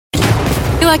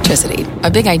Electricity, a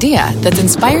big idea that's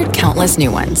inspired countless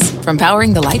new ones. From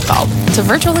powering the light bulb to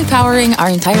virtually powering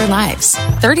our entire lives.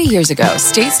 30 years ago,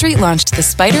 State Street launched the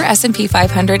SPDR S&P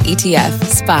 500 ETF,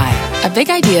 SPY. A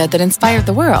big idea that inspired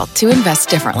the world to invest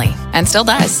differently. And still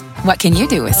does. What can you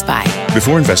do with SPY?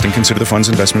 Before investing, consider the fund's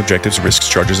investment objectives, risks,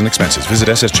 charges, and expenses. Visit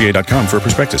ssga.com for a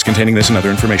prospectus containing this and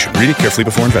other information. Read it carefully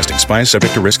before investing. SPY is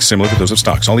subject to risks similar to those of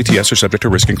stocks. All ETFs are subject to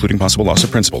risk, including possible loss of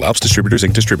principal. Alps Distributors,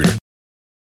 Inc. Distributor.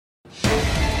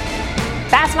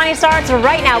 Fast Money starts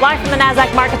right now, live from the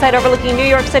NASDAQ market site overlooking New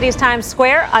York City's Times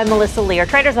Square. I'm Melissa Lee. Our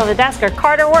traders on the desk are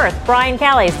Carter Worth, Brian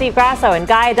Kelly, Steve Grasso, and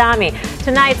Guy Adami.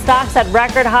 Tonight, stocks at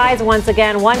record highs once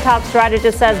again. One top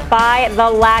strategist says buy the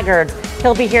laggards.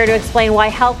 He'll be here to explain why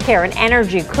healthcare and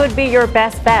energy could be your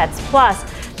best bets. Plus,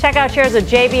 check out shares of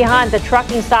J.B. Hunt, the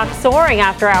trucking stock soaring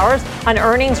after hours on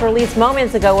earnings released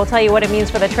moments ago. We'll tell you what it means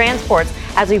for the transports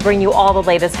as we bring you all the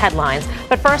latest headlines.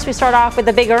 But first, we start off with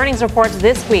the big earnings reports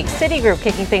this week. Citigroup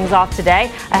kicking things off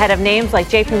today, ahead of names like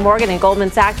J.P. Morgan and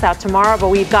Goldman Sachs out tomorrow. But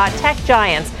we've got tech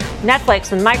giants,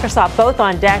 Netflix and Microsoft both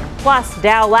on deck, plus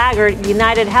Dow laggard,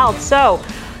 United Health. So,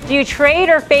 do you trade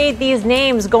or fade these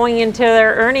names going into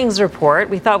their earnings report?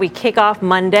 We thought we'd kick off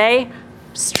Monday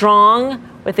strong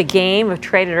with a game of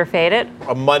trade it or fade it.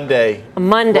 A Monday.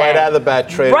 Right out of the bat,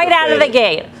 trade right out of the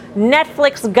gate.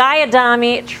 Netflix, Guy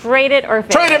Adami, trade it or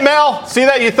fade it. Trade it, Mel. See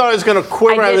that? You thought I was going to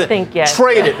quiver. I did think, yes.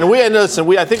 Trade it. And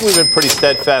I think we've been pretty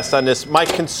steadfast on this. My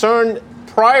concern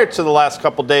prior to the last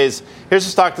couple days, here's a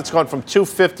stock that's gone from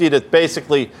 250 to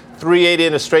basically 380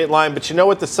 in a straight line. But you know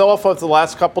what? The sell-off of the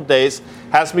last couple days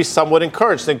has me somewhat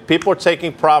encouraged. I think people are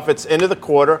taking profits into the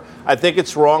quarter. I think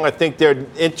it's wrong. I think their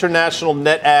international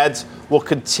net adds will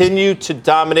continue to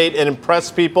dominate and impress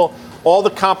people. All the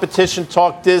competition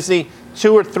talk Disney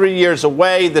 2 or 3 years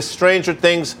away. The Stranger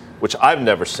Things, which I've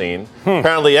never seen.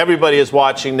 Apparently everybody is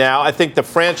watching now. I think the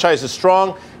franchise is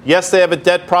strong. Yes, they have a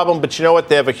debt problem, but you know what?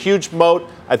 They have a huge moat.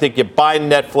 I think you buy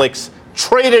Netflix,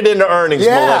 trade it into earnings,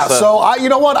 Melissa. So, you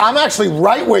know what? I'm actually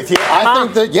right with you. I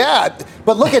think that,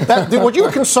 but look at that. Were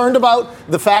you concerned about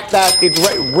the fact that it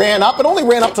ran up? It only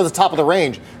ran up to the top of the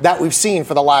range that we've seen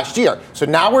for the last year. So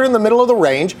now we're in the middle of the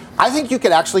range. I think you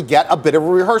could actually get a bit of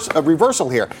a reversal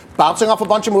here, bouncing off a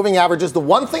bunch of moving averages. The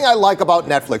one thing I like about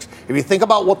Netflix, if you think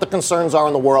about what the concerns are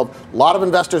in the world, a lot of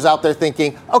investors out there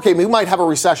thinking, okay, we might have a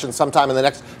recession sometime in the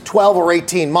next 12 or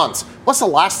 18 months. What's the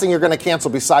last thing you're going to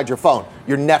cancel besides your phone?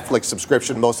 Your Netflix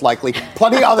subscription, most likely.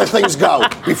 Plenty of other things go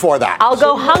before that. I'll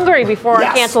go hungry before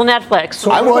I cancel Netflix.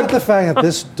 So I would. The fact that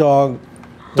this dog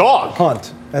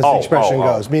hunt, as the expression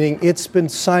goes, meaning it's been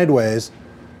sideways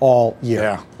all year.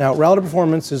 Yeah. Now, relative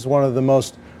performance is one of the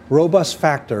most robust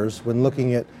factors when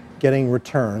looking at getting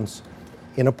returns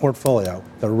in a portfolio.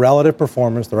 The relative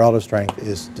performance, the relative strength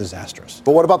is disastrous.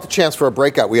 But what about the chance for a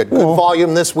breakout? We had good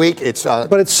volume this week. But it's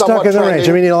stuck in the range.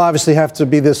 I mean, it'll obviously have to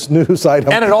be this news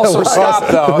item. And it also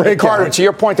stopped, though, Carter, to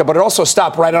your point, though, but it also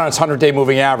stopped right on its 100-day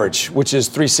moving average, which is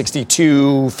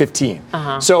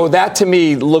 362.15. So that, to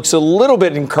me, looks a little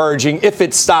bit encouraging. If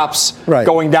it stops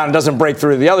going down and doesn't break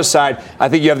through to the other side, I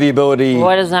think you have the ability.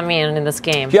 What does that mean in this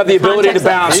game? You have the ability to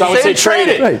bounce. So I would say trade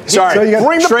it. Right. Sorry. So you got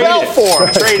Bring the bell for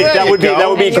it. Trade it. That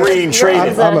would be green. Trade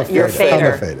it. I'm a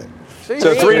fader.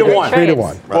 So 3-1.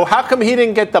 3-1. Well, how come he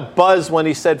didn't get the buzz when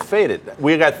he said faded?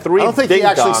 We got three. I don't think he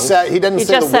actually said. He didn't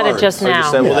say the word. He just said it just now.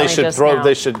 Said, well, they should throw.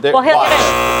 They should. Well,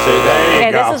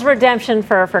 okay, this is redemption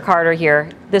for Carter here.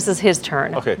 This is his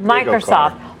turn. Okay,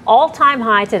 Microsoft, all-time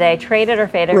high today. Traded or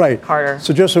faded, Carter?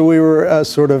 So just so we were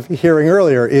sort of hearing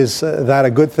earlier, is that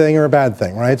a good thing or a bad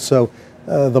thing, right? So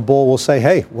the bull will say,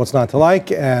 hey, what's not to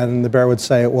like? And the bear would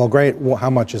say, well, great, well, how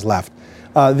much is left?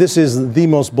 This is the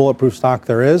most bulletproof stock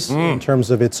there is in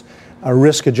terms of its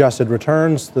risk-adjusted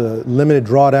returns, the limited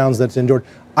drawdowns that's endured.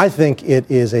 I think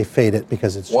it is a fade it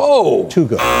because it's too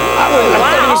good. I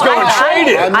thought he was going to trade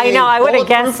it. I know. I would have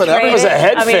guessed trade it was a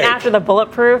head fade. After the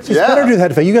bulletproof. It's better to do the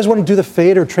head fade. You guys want to do the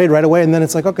fade or trade right away, and then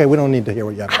it's like, okay, we don't need to hear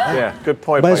what you have. Yeah, good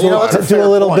point. Might as well do a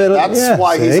little bit of. That's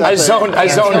why he's. I zoned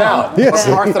out. Yes.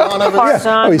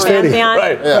 He's fading.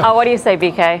 Right. What do you say,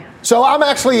 BK? So I'm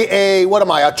actually a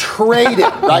trade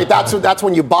it, right? That's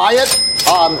when you buy it.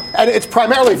 And it's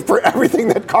primarily for everything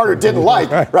that Carter didn't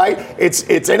like, right? It's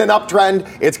in an uptrend.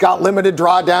 It's got limited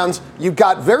drawdowns. You've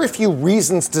got very few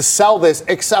reasons to sell this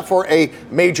except for a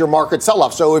major market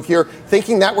sell-off. So if you're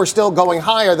thinking that we're still going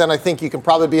higher, then I think you can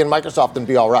probably be in Microsoft and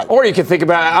be all right. Or you can think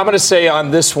about, I'm going to say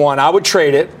on this one, I would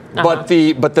trade it. But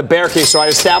the bear case, so I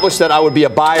established that I would be a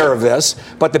buyer of this,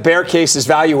 but the bear case is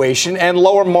valuation and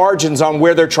lower margins on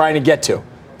where they're trying to get to.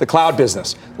 The cloud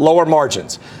business, lower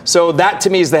margins. So that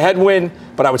to me is the headwind,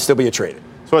 but I would still be a trade.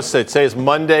 So let's say today is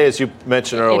Monday, as you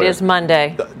mentioned earlier. It is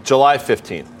Monday. July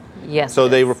 15th. Yes. So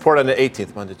they report on the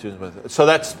 18th, Monday, Tuesday, Wednesday. So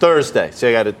that's Thursday.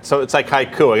 So it's like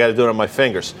haiku. I got to do it on my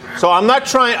fingers. So I'm not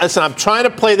trying. Listen, I'm trying to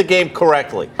play the game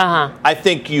correctly. I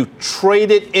think you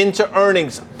trade it into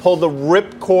earnings, pull the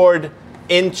ripcord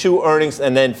into earnings,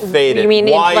 and then fade it. You mean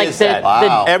why like is that?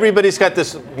 Wow. Everybody's got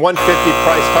this 150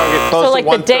 price target close so like to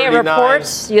 139. the day of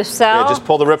reports, you sell. Yeah, just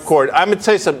pull the ripcord. I'm going to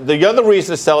tell you something. The other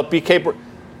reason to sell it, BK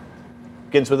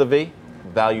begins with a V.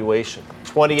 Valuation.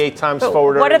 28 times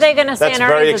forward earnings. What are they going to say That's in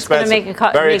earnings that's going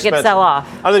to make it sell off?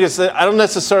 I don't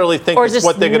necessarily think that's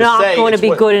what they're going to say. Or just not going to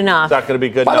be good enough. It's not going to be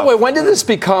good enough. By the way, when did this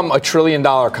become a $1 trillion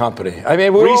company? I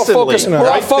mean, we're all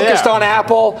focused on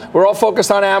Apple. We're all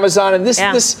focused on Amazon. And this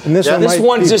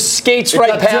one just skates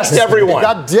right past everyone. It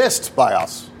got dissed by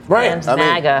us. Right.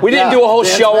 We didn't do a whole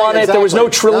show on it. There was no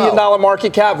 $1 trillion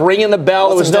market cap, ringing the bell.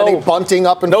 There was no bunting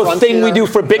up in front. No thing we do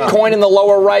for Bitcoin in the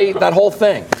lower right, that whole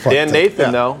thing. Dan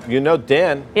Nathan, though. You know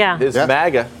Dan. Yeah. His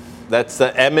MAGA. That's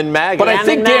the M in MAGA. But I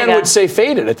think Dan would say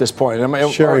faded at this point.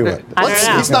 Sure he would.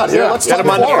 He's not here. Let's get him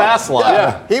on the fast line.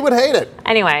 Yeah. He would hate it.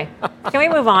 Anyway, can we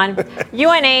move on?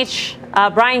 UNH,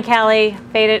 Brian Kelly,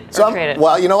 faded or traded?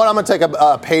 Well, you know what? I'm going to take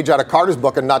a page out of Carter's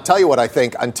book and not tell you what I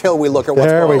think until we look at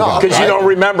what's going on. Because you don't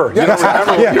remember. You don't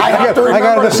remember. I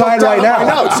got to decide right now. I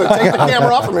know, so take the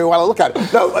camera off of me while I look at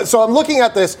it. No, so I'm looking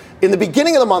at this. In the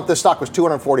beginning of the month, this stock was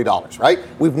 $240, right?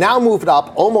 We've now moved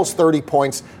up almost 30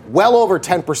 points, well over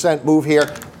 10% move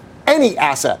here. Any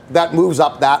asset that moves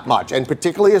up that much, and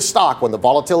particularly a stock when the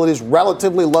volatility is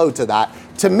relatively low to that,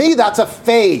 to me, that's a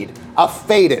fade, a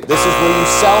faded. This is where you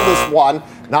sell this one.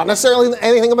 Not necessarily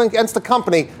anything against the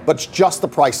company, but it's just the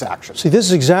price action. See, this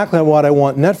is exactly what I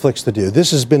want Netflix to do.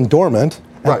 This has been dormant.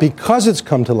 And because it's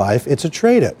come to life, it's a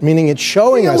trade it, meaning it's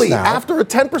showing us now. After a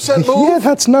 10% move? Yeah,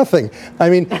 that's nothing.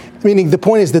 I mean, meaning the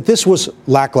point is that this was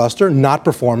lackluster, not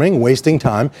performing, wasting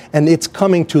time, and it's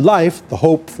coming to life. The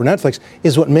hope for Netflix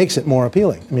is what makes it more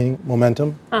appealing, meaning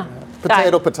momentum.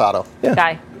 Potato. Yeah.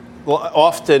 Guy. Well,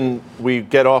 often we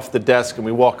get off the desk and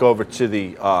we walk over to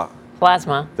the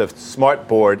Plasma. The smart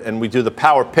board, and we do the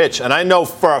power pitch. And I know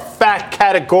for a fact,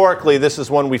 categorically, this is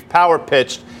one we've power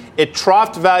pitched. It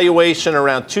troughed valuation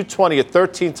around 220 at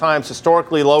 13 times,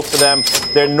 historically low for them.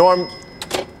 Their norm.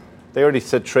 They already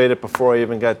said trade it before I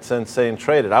even got saying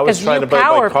trade it. I was trying to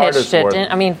buy Carter's word.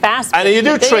 I mean, fast. And you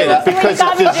do trade it because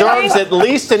it deserves at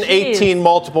least an 18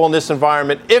 multiple in this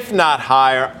environment, if not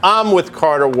higher. I'm with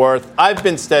Carter Worth. I've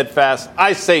been steadfast.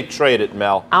 I say trade it,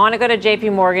 Mel. I want to go to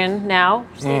JP Morgan now.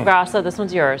 Steve Grasso, this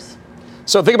one's yours.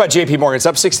 So think about JP Morgan. It's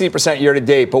up 16% year to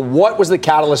date. But what was the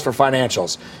catalyst for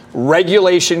financials?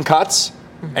 Regulation cuts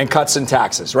and cuts in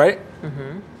taxes, right?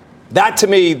 Mm-hmm. That, to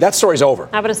me, that story's over.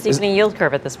 How about a steepening yield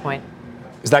curve at this point?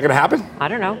 Is that going to happen? I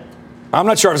don't know. I'm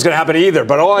not sure if it's going to happen either,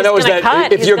 but all I know is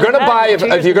that if you're going to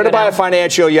buy a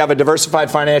financial, you have a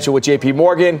diversified financial with JP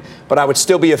Morgan, but I would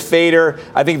still be a fader.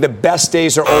 I think the best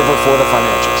days are over for the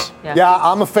financials. Yeah,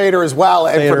 I'm a fader as well,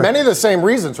 and for many of the same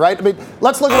reasons, right? I mean,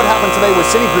 let's look at what happened today with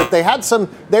Citigroup. They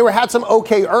had some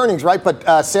okay earnings, right?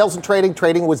 But sales and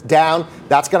trading was down.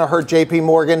 That's going to hurt JP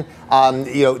Morgan.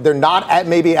 They're not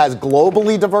maybe as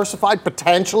globally diversified,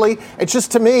 potentially. It's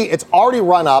just, to me, it's already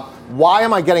run up. Why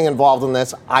am I getting involved in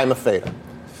this? I'm a fader.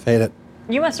 Fade it.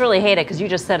 You must really hate it because you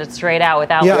just said it straight out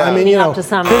without up to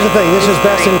some. Here's the thing. This is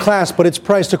best in class, but it's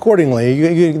priced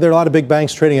accordingly. There are a lot of big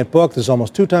banks trading at book. There's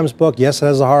almost 2 times book. Yes, it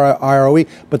has a higher ROE,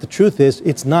 but the truth is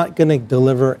it's not going to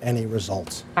deliver any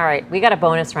results. All right, we got a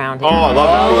bonus round here. Oh, I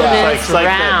love it. Bonus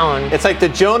round. It's like the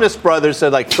Jonas Brothers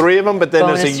said, like 3 of them, but then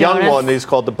there's a young one. He's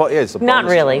called the bonus. Not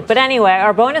really, but anyway,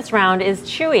 our bonus round is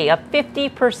Chewy, up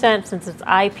 50% since its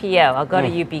IPO. I'll go to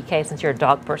you, BK, since you're a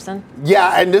dog person.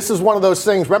 Yeah, and this is one of those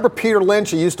things. Remember Peter Lynch?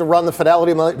 He used to run the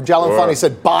Fidelity Magellan Fund. He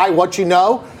said, buy what you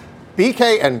know.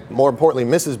 BK, and more importantly,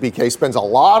 Mrs. BK, spends a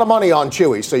lot of money on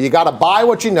Chewy, so you got to buy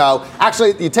what you know.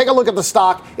 Actually, you take a look at the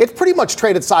stock, it's pretty much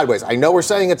traded sideways. I know we're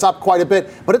saying it's up quite a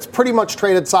bit, but it's pretty much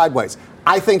traded sideways.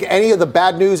 I think any of the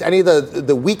bad news, any of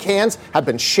the weak hands have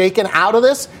been shaken out of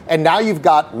this, and now you've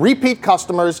got repeat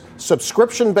customers,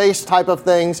 subscription-based type of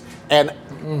things, and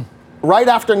right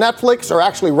after Netflix, or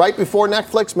actually right before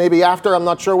Netflix, maybe after, I'm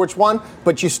not sure which one,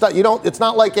 but it's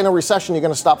not like in a recession you're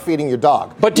going to stop feeding your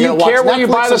dog. But do you care where you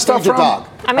buy the stuff from?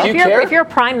 I mean, if you're a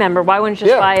Prime member, why wouldn't you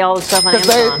just buy all the stuff on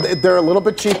Amazon? Because they're a little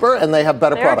bit cheaper and they have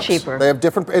better products. They're cheaper. They have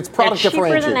different, it's product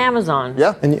differentiated. Cheaper than Amazon.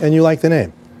 Yeah. And you like the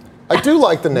name. I do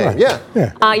like the name, yeah.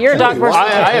 You're a dog person.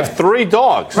 I have 3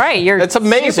 dogs. Right, it's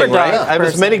amazing, right? I have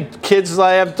person. as many kids as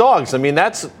I have dogs. I mean,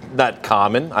 that's not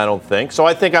common, I don't think. So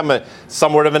I think I'm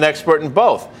somewhat of an expert in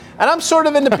both. And I'm sort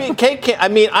of in the BK. I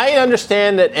mean, I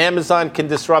understand that Amazon can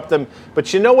disrupt them,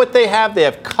 but you know what they have? They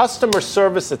have customer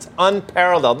service that's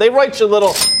unparalleled. They write you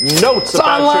little notes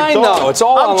about online, your dog. though. It's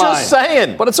all I'm online. just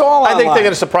saying. But it's all online. I think they're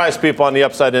going to surprise people on the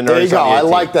upside in There you go. on the I 18th.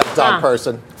 like that dog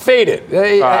person. Fade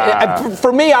it.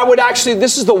 For me, I would actually,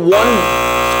 this is the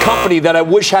one company that I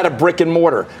wish had a brick and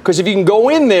mortar. Because if you can go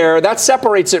in there, that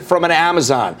separates it from an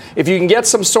Amazon. If you can get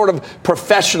some sort of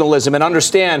professionalism and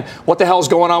understand what the hell's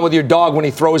going on with your dog when he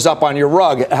throws up on your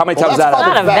rug. How many times that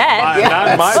Not a vet.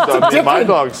 Not my dog. My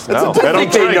dogs. No, I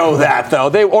think they know that, though.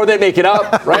 They make it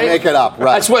up, right? They make it up,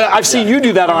 right. That's what I've seen you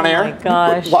do that on air. Oh,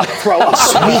 my gosh. Throw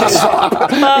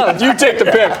up. You take the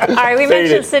pick. All right, we Fade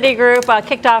mentioned it. Citigroup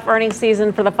kicked off earnings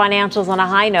season for the financials on a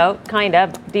high note, kind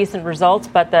of decent results,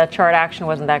 but the chart action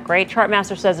wasn't that great.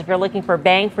 Chartmaster says if you're looking for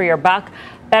bang for your buck,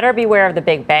 better beware of the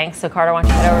big banks. So, Carter, why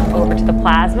don't you head over to the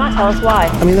plasma? Tell us why.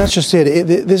 I mean, that's just it.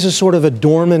 This is sort of a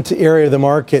dormant area of the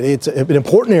market. It's an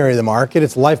important area of the market.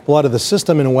 It's lifeblood of the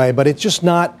system in a way, but it's just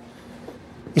not.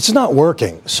 It's not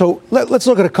working. So let's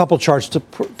look at a couple charts to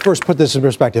first put this in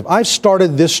perspective. I've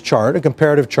started this chart, a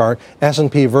comparative chart,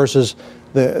 S&P versus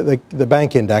the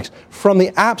bank index, from the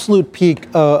absolute peak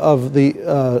of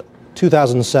the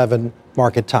 2007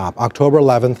 market top, October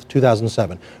 11th,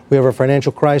 2007. We have a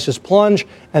financial crisis plunge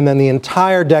and then the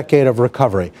entire decade of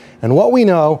recovery. And what we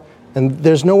know, and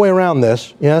there's no way around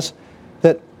this, yes,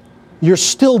 that you're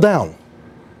still down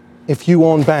if you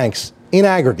own banks in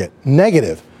aggregate,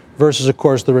 negative, versus, of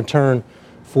course, the return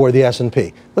for the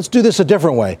S&P. Let's do this a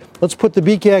different way. Let's put the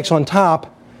BKX on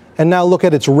top and now look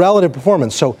at its relative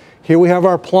performance. So here we have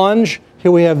our plunge.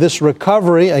 Here we have this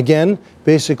recovery, again,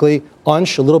 basically a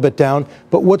little bit down.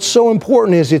 But what's so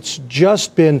important is it's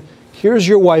just been, here's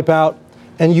your wipeout,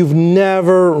 and you've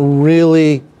never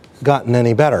really gotten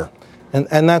any better.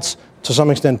 And that's, to some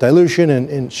extent, dilution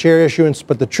and share issuance.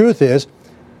 But the truth is,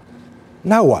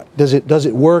 now what? Does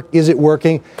it work? Is it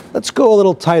working? Let's go a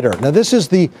little tighter. Now, this is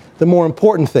the more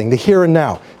important thing, the here and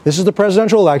now. This is the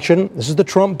presidential election. This is the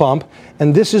Trump bump.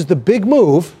 And this is the big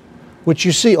move, which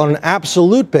you see on an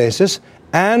absolute basis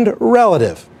and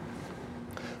relative.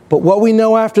 But what we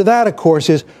know after that, of course,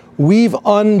 is we've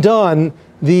undone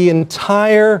the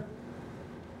entire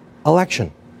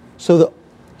election. So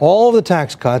all of the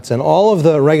tax cuts and all of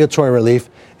the regulatory relief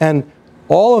and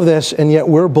all of this, and yet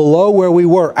we're below where we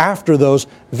were after those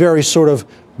very sort of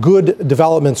good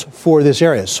developments for this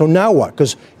area. So now what?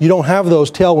 Because you don't have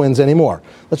those tailwinds anymore.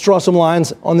 Let's draw some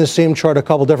lines on this same chart a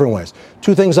couple different ways.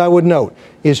 Two things I would note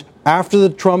is after the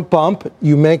Trump bump,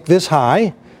 you make this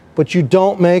high, but you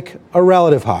don't make a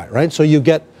relative high, right? So you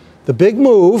get the big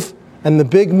move and the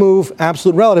big move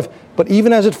absolute relative, but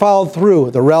even as it followed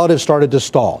through, the relative started to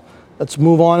stall. Let's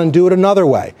move on and do it another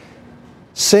way.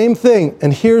 Same thing,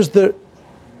 and here's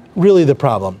really the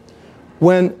problem.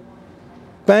 When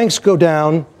banks go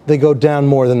down, they go down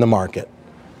more than the market.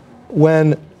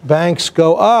 When banks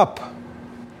go up,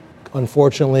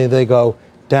 unfortunately, they go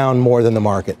down more than the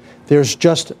market. There's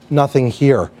just nothing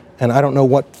here, and I don't know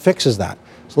what fixes that.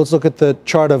 So let's look at the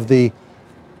chart of the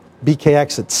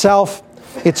BKX itself.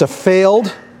 It's a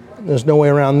failed, there's no way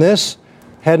around this,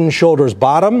 head and shoulders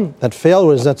bottom. That failed.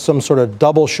 Was that some sort of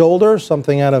double shoulder,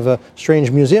 something out of a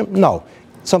strange museum? No,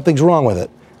 something's wrong with it.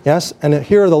 Yes, and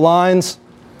here are the lines.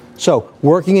 So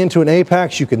working into an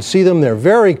apex, you can see them. They're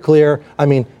very clear,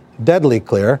 deadly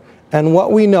clear. And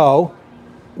what we know,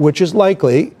 which is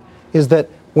likely, is that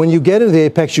when you get into the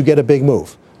apex, you get a big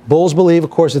move. Bulls believe, of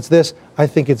course, it's this. I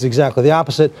think it's exactly the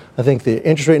opposite. I think the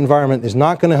interest rate environment is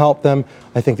not going to help them.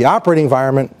 I think the operating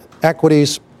environment,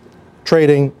 equities,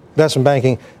 trading, investment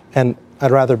banking, and I'd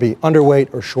rather be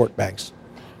underweight or short banks.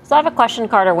 So I have a question,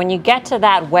 Carter. When you get to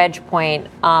that wedge point,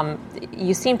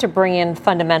 you seem to bring in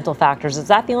fundamental factors. Is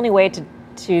that the only way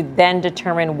to then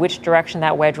determine which direction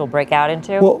that wedge will break out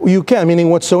into? Well, you can. Meaning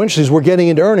what's so interesting is we're getting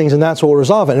into earnings, and that's what we're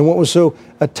resolving. And what was so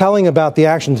telling about the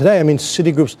action today,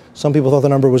 Citigroup's, some people thought the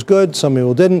number was good, some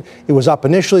people didn't. It was up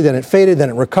initially, then it faded, then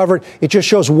it recovered. It just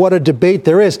shows what a debate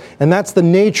there is. And that's the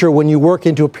nature when you work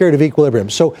into a period of equilibrium.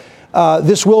 So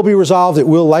this will be resolved. It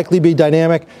will likely be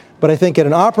dynamic. But I think at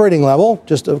an operating level,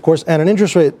 just of course, and an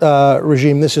interest rate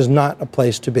regime, this is not a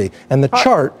place to be. And the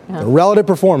chart, the relative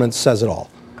performance, says it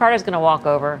all. Carter's going to walk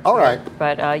over. All right.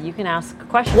 But you can ask a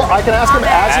question. Well, I can ask him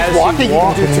as he's walking. You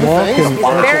can do two things.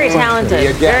 He's very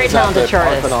talented. Very talented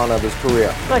chartist. Parthenon of his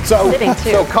career. Look, sitting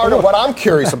too. So, Carter, what I'm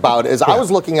curious about is I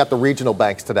was looking at the regional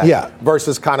banks today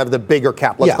versus kind of the bigger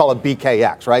cap. Let's call it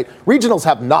BKX, right? Regionals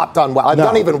have not done well. I've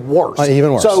done even worse.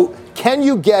 Even worse. So can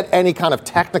you get any kind of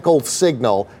technical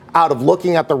signal out of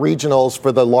looking at the regionals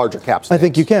for the larger caps? I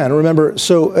think you can. Remember,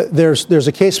 so there's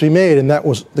a case to be made, and that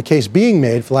was the case being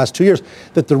made for the last 2 years,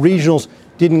 that the regionals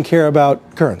didn't care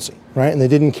about currency, right? And they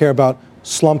didn't care about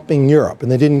slumping Europe,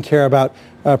 and they didn't care about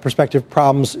prospective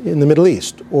problems in the Middle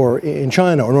East or in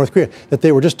China or North Korea, that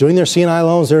they were just doing their C&I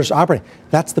loans, they're just operating.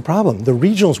 That's the problem. The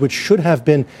regionals, which should have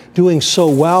been doing so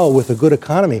well with a good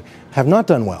economy, have not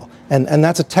done well. And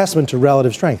that's a testament to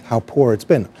relative strength, how poor it's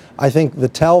been. I think the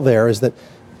tell there is that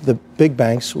the big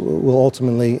banks will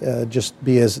ultimately just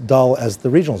be as dull as the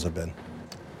regionals have been.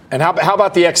 And how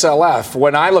about the XLF?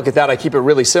 When I look at that, I keep it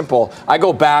really simple. I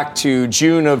go back to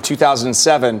June of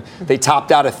 2007. They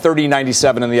topped out at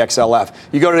 30.97 in the XLF.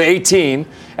 You go to 18,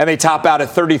 and they top out at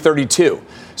 30.32.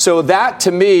 So that,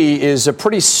 to me, is a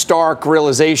pretty stark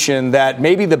realization that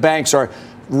maybe the banks are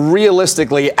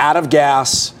realistically out of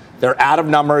gas. They're out of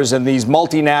numbers, and these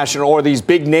multinational or these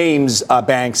big names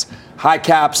banks, high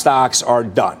cap stocks are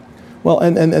done. Well,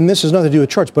 and this has nothing to do with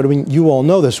charts, but I mean, you all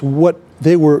know this. What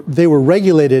they were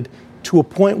regulated to a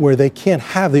point where they can't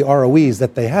have the ROEs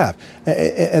that they have.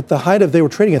 At the height of, they were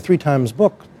trading at 3 times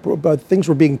book, but things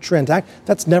were being transacted.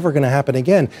 That's never going to happen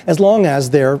again, as long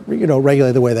as they're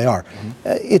regulated the way they are.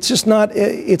 It's just not.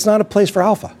 It's not a place for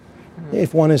alpha.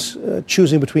 If one is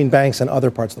choosing between banks and other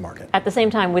parts of the market. At the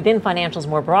same time, within financials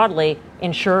more broadly,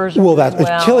 insurers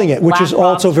that's killing it, which is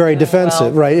also very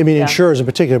defensive, right? I mean, insurers in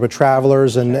particular, but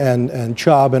Travelers and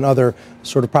Chubb and other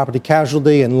sort of property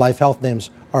casualty and life health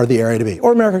names are the area to be,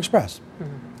 or American Express.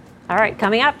 All right,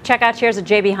 coming up, check out shares of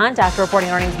J.B. Hunt after reporting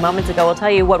earnings moments ago. We'll tell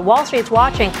you what Wall Street's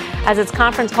watching as its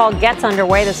conference call gets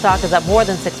underway. The stock is up more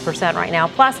than 6% right now.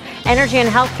 Plus, energy and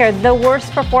healthcare, the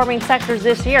worst performing sectors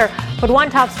this year. But one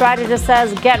top strategist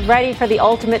says get ready for the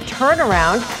ultimate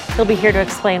turnaround. He'll be here to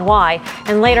explain why.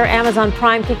 And later, Amazon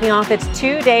Prime kicking off its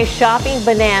 2-day shopping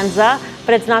bonanza.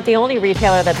 But it's not the only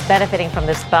retailer that's benefiting from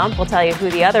this bump. We'll tell you who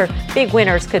the other big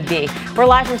winners could be. We're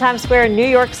live from Times Square in New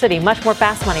York City. Much more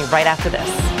Fast Money right after this.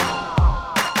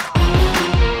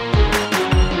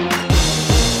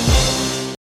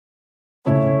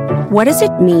 What does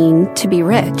it mean to be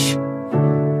rich?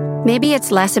 Maybe it's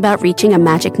less about reaching a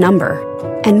magic number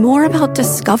and more about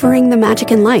discovering the magic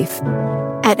in life.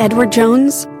 At Edward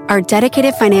Jones, our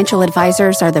dedicated financial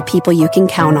advisors are the people you can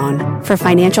count on for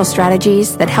financial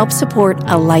strategies that help support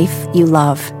a life you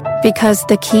love. Because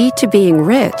the key to being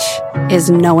rich is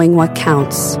knowing what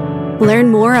counts. Learn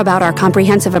more about our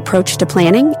comprehensive approach to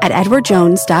planning at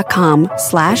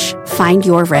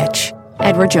edwardjones.com/findyourrich.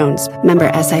 Edward Jones,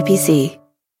 member SIPC.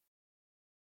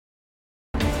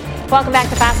 Welcome back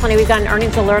to Fast Money. We've got an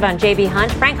earnings alert on J.B.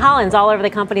 Hunt. Frank Hollins all over the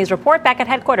company's report back at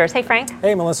headquarters. Hey, Frank.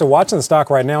 Hey, Melissa. Watching the stock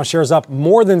right now, shares up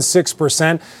more than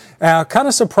 6%. Kind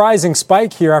of surprising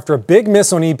spike here after a big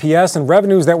miss on EPS and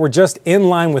revenues that were just in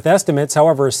line with estimates.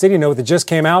 However, a Citi note that just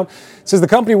came out says the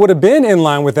company would have been in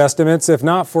line with estimates if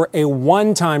not for a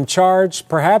one-time charge,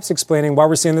 perhaps explaining why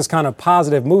we're seeing this kind of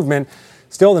positive movement.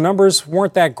 Still, the numbers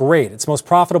weren't that great. Its most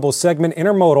profitable segment,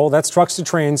 intermodal, that's trucks to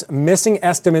trains, missing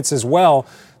estimates as well.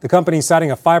 The company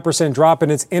citing a 5% drop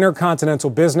in its intercontinental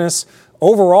business.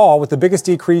 Overall, with the biggest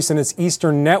decrease in its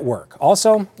eastern network.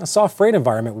 Also, a soft freight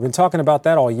environment. We've been talking about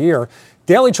that all year.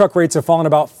 Daily truck rates have fallen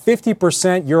about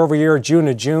 50% year over year, June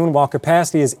to June, while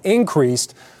capacity has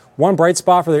increased. One bright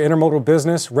spot for the intermodal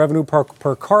business, revenue per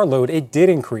carload, it did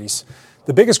increase.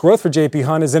 The biggest growth for J.B.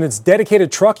 Hunt is in its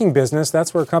dedicated trucking business.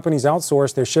 That's where companies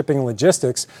outsource their shipping and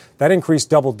logistics. That increased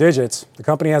double digits. The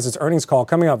company has its earnings call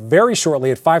coming up very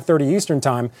shortly at 5:30 Eastern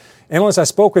time. Analysts I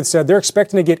spoke with said they're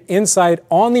expecting to get insight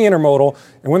on the intermodal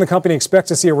and when the company expects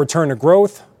to see a return to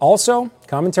growth. Also,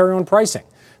 commentary on pricing.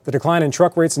 The decline in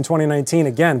truck rates in 2019,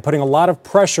 again, putting a lot of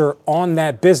pressure on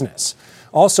that business.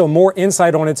 Also, more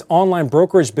insight on its online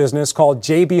brokerage business called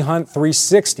J.B. Hunt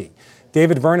 360.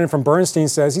 David Vernon from Bernstein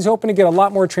says he's hoping to get a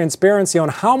lot more transparency on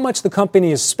how much the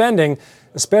company is spending,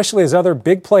 especially as other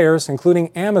big players,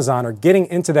 including Amazon, are getting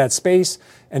into that space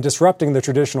and disrupting the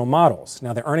traditional models.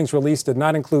 Now, the earnings release did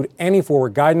not include any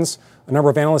forward guidance. A number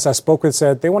of analysts I spoke with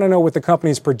said they want to know what the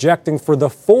company is projecting for the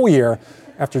full year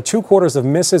after 2 quarters of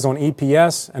misses on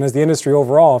EPS and as the industry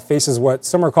overall faces what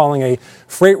some are calling a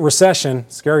freight recession.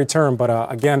 Scary term, but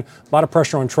again, a lot of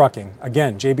pressure on trucking.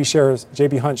 Again, J.B.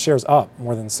 Hunt shares up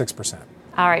more than 6%.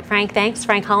 All right, Frank, thanks.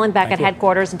 Frank Holland back at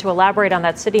headquarters. And to elaborate on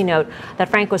that Citi note that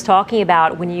Frank was talking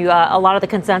about, when you a lot of the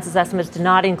consensus estimates did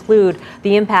not include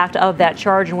the impact of that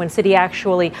charge. And when Citi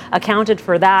actually accounted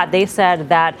for that, they said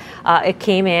that the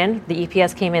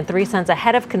EPS came in 3 cents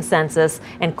ahead of consensus,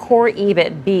 and core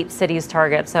EBIT beat Citi's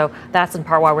target. So that's in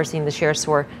part why we're seeing the shares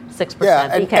soar 6%.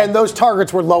 Yeah, and those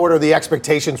targets were lowered, or the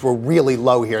expectations were really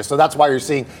low here. So that's why you're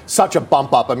seeing such a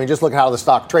bump up. I mean, just look at how the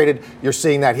stock traded. You're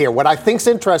seeing that here. What I think's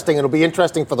interesting, it'll be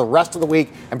interesting for the rest of the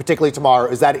week, and particularly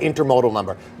tomorrow, is that intermodal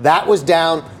number. That was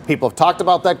down. People have talked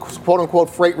about that quote-unquote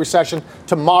freight recession.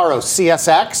 Tomorrow,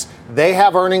 CSX, they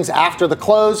have earnings after the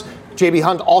close. J.B.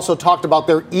 Hunt also talked about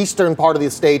their eastern part of the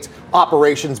state's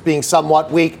operations being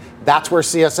somewhat weak. That's where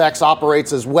CSX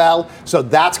operates as well. So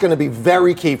that's going to be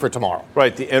very key for tomorrow.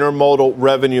 Right, the intermodal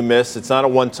revenue miss. It's not a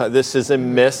one-time. This is a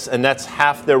miss, and that's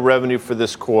half their revenue for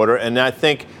this quarter. And I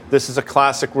think this is a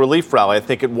classic relief rally. I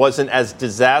think it wasn't as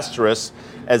disastrous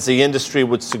as the industry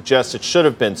would suggest it should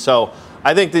have been. So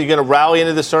I think that you're going to rally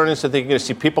into this earnings. I think you're going to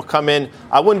see people come in.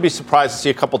 I wouldn't be surprised to see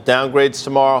a couple downgrades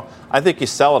tomorrow. I think you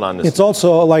sell it on this. It's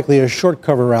also likely a short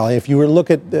cover rally. If you were to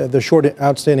look at the short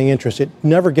outstanding interest, it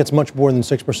never gets much more than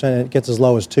 6%, and it gets as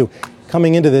low as 2%.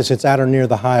 Coming into this, it's at or near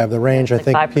the high of the range. It's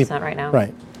I think 5% right now.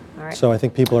 Right. So I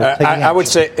think people are taking action. I would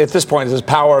say at this point, there's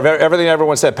power of everything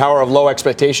everyone said, power of low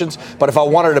expectations. But if I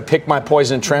wanted to pick my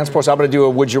poison in transports, I'm going to do a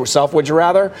would you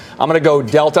rather. I'm going to go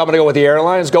Delta. I'm going to go with the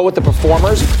airlines, go with the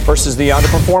performers versus the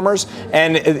underperformers.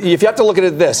 And if you have to look at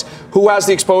it this, who has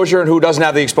the exposure and who doesn't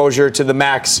have the exposure to the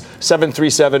MAX,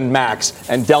 737 MAX,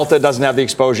 and Delta doesn't have the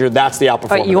exposure, that's the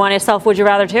outperformer. But you want yourself would you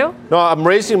rather too? No, I'm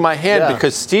raising my hand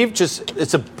because Steve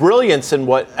it's a brilliance in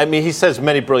what, I mean, he says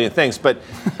many brilliant things, but,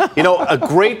 a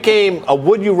great game, a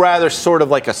would you rather, sort of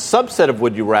like a subset of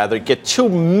would you rather, get two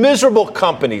miserable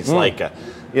companies like a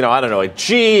GE and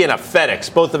a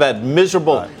FedEx. Both have had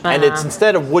miserable, and it's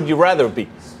instead of would you rather, it would be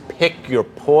pick your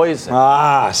poison.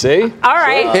 See? All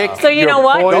right. So you know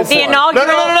what? Poison. The inaugural.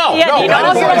 No. Yeah, the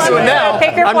inaugural.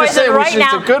 Pick your poison right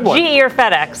now. It's a good one. GE or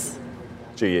FedEx?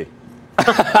 GE.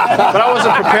 But I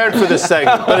wasn't prepared for this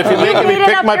segment. But if you're making me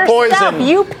pick my poison,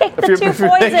 you pick the two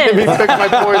poisons. Making me pick my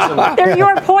poison. They're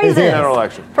your poisons. General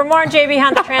election. For more on J.B.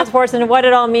 Hunt, the transports, and what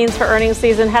it all means for earnings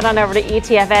season, head on over to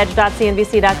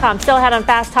etfedge.cnbc.com. Still ahead on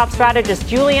Fast Top strategist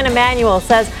Julian Emanuel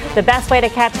says the best way to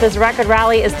catch this record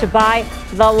rally is to buy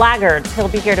the laggards. He'll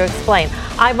be here to explain.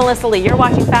 I'm Melissa Lee. You're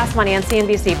watching Fast Money on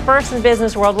CNBC. First in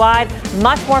business worldwide.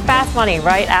 Much more Fast Money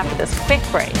right after this quick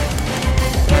break.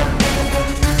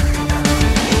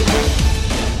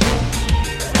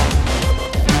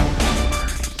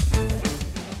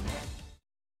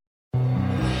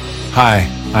 Hi,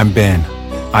 I'm Ben.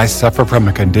 I suffer from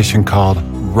a condition called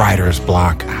writer's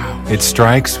block. It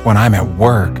strikes when I'm at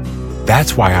work.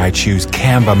 That's why I choose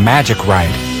Canva Magic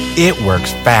Write. It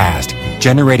works fast,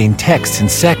 generating text in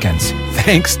seconds,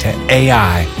 thanks to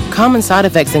AI. Common side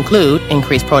effects include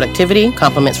increased productivity,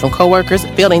 compliments from coworkers,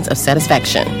 feelings of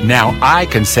satisfaction. Now I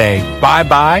can say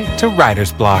bye-bye to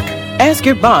writer's block. Ask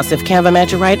your boss if Canva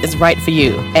Magic Write is right for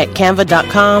you at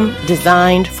canva.com,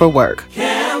 designed for work.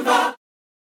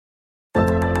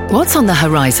 What's on the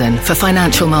horizon for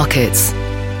financial markets?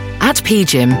 At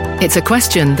PGIM, it's a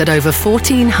question that over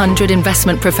 1,400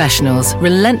 investment professionals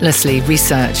relentlessly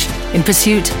research in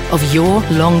pursuit of your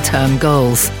long-term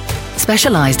goals.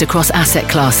 Specialized across asset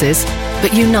classes,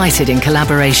 but united in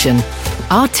collaboration,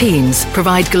 our teams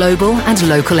provide global and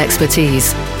local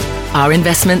expertise. Our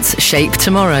investments shape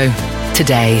tomorrow,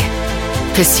 today.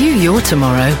 Pursue your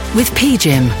tomorrow with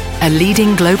PGIM, a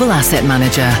leading global asset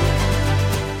manager.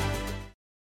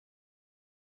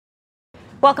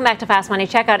 Welcome back to Fast Money.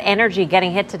 Check out energy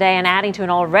getting hit today and adding to an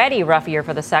already rough year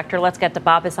for the sector. Let's get to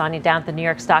Bob Pisani down at the New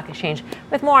York Stock Exchange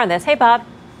with more on this. Hey, Bob.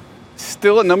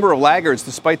 Still a number of laggards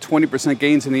despite 20%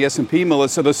 gains in the S&P,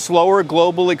 Melissa. The slower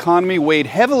global economy weighed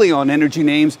heavily on energy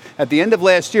names at the end of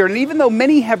last year. And even though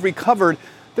many have recovered,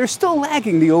 they're still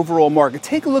lagging the overall market.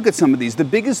 Take a look at some of these. The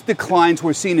biggest declines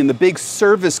we're seeing in the big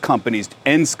service companies,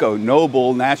 Ensco,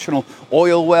 Noble, National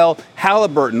Oil Well,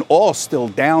 Halliburton, all still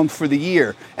down for the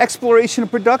year. Exploration and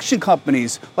production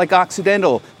companies like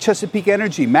Occidental, Chesapeake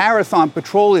Energy, Marathon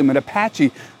Petroleum, and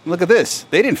Apache. Look at this.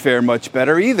 They didn't fare much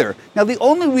better either. Now, the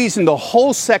only reason the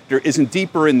whole sector isn't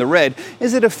deeper in the red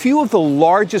is that a few of the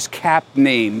largest capped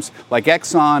names like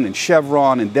Exxon and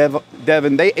Chevron and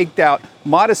Devon, they eked out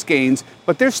modest gains,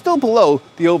 but they're still below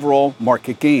the overall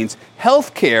market gains.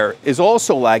 Healthcare is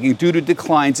also lagging due to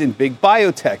declines in big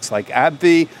biotechs like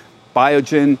AbbVie,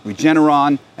 Biogen,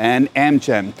 Regeneron, and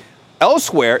Amgen.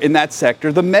 Elsewhere in that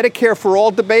sector, the Medicare for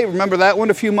All debate, remember that one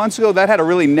a few months ago? That had a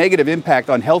really negative impact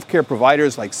on healthcare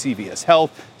providers like CVS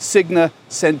Health, Cigna,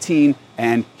 Centene,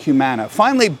 and Humana.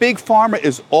 Finally, Big Pharma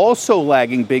is also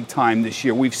lagging big time this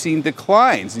year. We've seen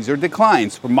declines. These are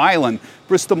declines for Mylan,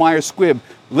 Bristol Myers Squibb,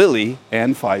 Lilly,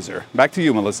 and Pfizer. Back to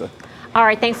you, Melissa. All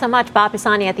right, thanks so much, Bob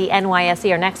Pisani at the NYSE.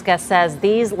 Our next guest says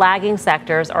these lagging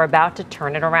sectors are about to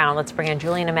turn it around. Let's bring in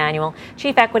Julian Emanuel,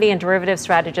 Chief Equity and Derivative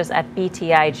Strategist at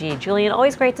BTIG. Julian,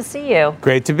 always great to see you.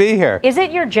 Great to be here. Is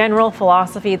it your general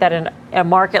philosophy that in a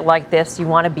market like this you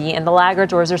want to be in the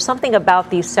laggards, or is there something about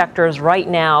these sectors right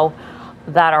now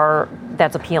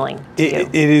that's appealing to you?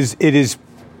 It is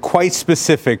quite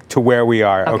specific to where we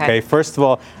are. Okay. First of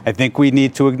all, I think we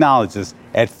need to acknowledge this.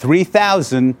 At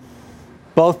 3,000,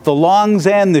 both the longs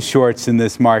and the shorts in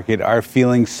this market are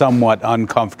feeling somewhat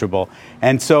uncomfortable.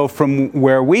 And so from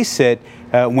where we sit,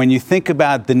 when you think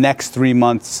about the next 3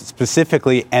 months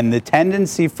specifically and the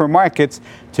tendency for markets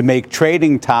to make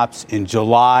trading tops in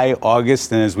July,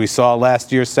 August, and as we saw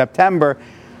last year, September,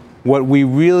 what we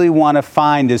really want to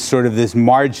find is sort of this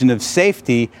margin of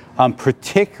safety,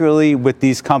 particularly with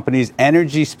these companies.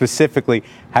 Energy specifically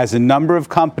has a number of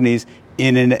companies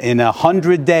in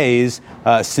 100 days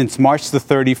since March the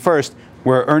 31st,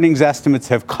 where earnings estimates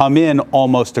have come in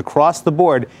almost across the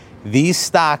board. These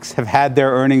stocks have had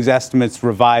their earnings estimates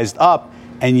revised up,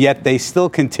 and yet they still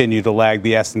continue to lag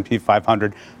the S&P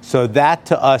 500. So that,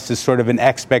 to us, is sort of an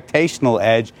expectational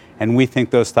edge, and we think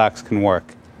those stocks can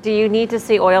work. Do you need to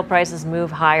see oil prices move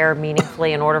higher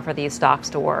meaningfully in order for these stocks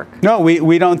to work? No,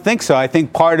 we don't think so. I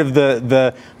think part of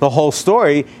the whole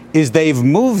story is they've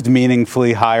moved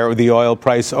meaningfully higher, the oil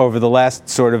price, over the last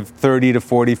sort of 30 to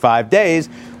 45 days.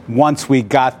 Once we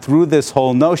got through this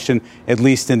whole notion, at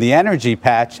least in the energy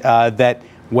patch, that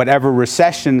whatever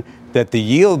recession that the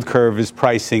yield curve is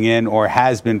pricing in or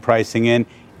has been pricing in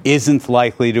isn't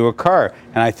likely to occur.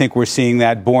 And I think we're seeing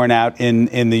that borne out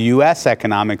in the U.S.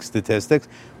 economic statistics.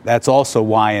 That's also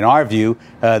why, in our view,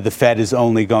 the Fed is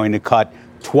only going to cut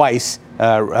twice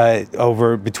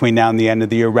over between now and the end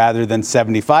of the year rather than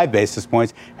 75 basis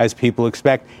points, as people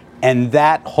expect. And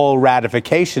that whole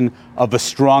ratification of a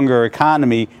stronger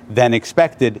economy than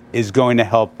expected is going to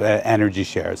help energy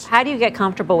shares. How do you get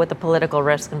comfortable with the political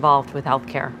risk involved with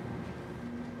healthcare?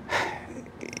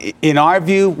 In our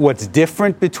view, what's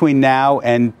different between now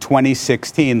and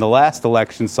 2016, the last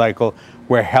election cycle,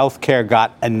 where healthcare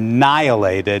got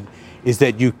annihilated, is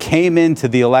that you came into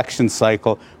the election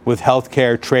cycle with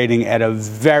healthcare trading at a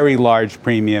very large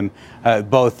premium,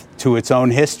 both to its own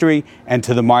history and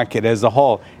to the market as a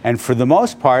whole. And for the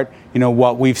most part,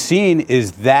 what we've seen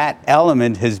is that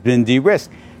element has been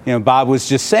de-risked. Bob was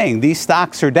just saying, these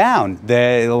stocks are down.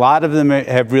 A lot of them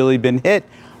have really been hit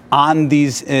on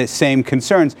these same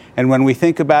concerns. And when we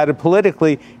think about it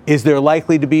politically, is there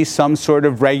likely to be some sort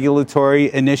of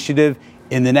regulatory initiative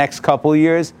in the next couple of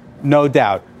years? No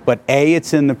doubt. But A,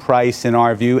 it's in the price in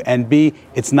our view, and B,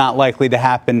 it's not likely to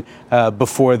happen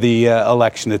before the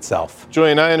election itself.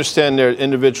 Julian, I understand their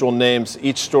individual names.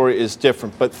 Each story is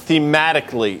different. But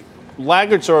thematically,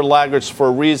 laggards are laggards for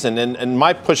a reason. And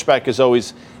my pushback is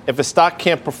always, if a stock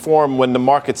can't perform when the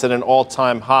market's at an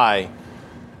all-time high,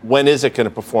 when is it going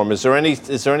to perform? Is there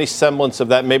any semblance of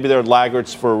that? Maybe they're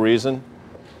laggards for a reason?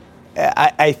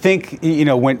 I think,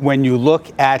 when you look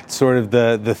at sort of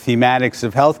the thematics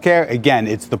of healthcare, again,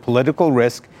 it's the political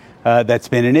risk that's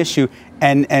been an issue.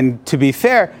 And to be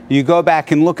fair, you go back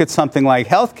and look at something like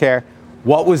healthcare,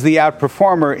 what was the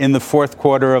outperformer in the fourth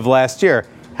quarter of last year?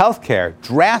 Healthcare,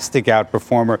 drastic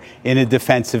outperformer in a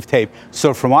defensive tape.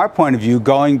 So from our point of view,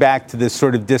 going back to this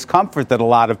sort of discomfort that a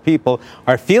lot of people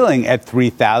are feeling at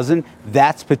 3,000,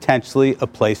 that's potentially a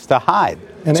place to hide.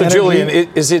 So, Julian,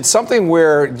 is it something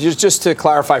where, just to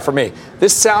clarify for me,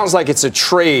 this sounds like it's a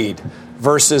trade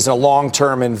versus a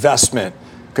long-term investment,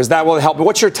 because that will help.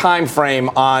 What's your time frame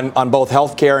on both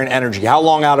healthcare and energy? How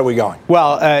long out are we going?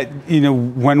 Well,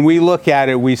 when we look at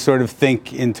it, we sort of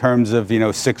think in terms of,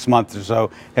 6 months or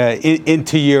so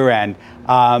into year end.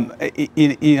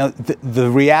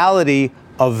 The reality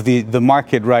of the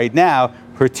market right now,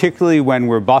 particularly when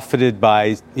we're buffeted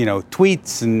by,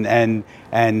 tweets and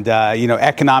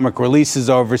economic releases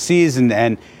overseas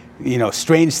and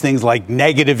strange things like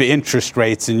negative interest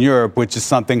rates in Europe, which is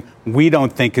something we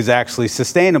don't think is actually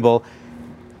sustainable.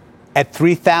 At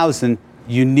 3,000,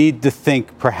 you need to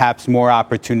think perhaps more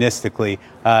opportunistically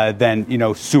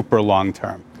than, super long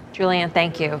term. Julian,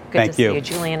 thank you. Good thank to see you.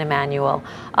 Julian Emanuel.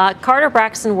 Carter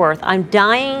Braxton Worth, I'm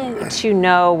dying to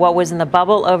know what was in the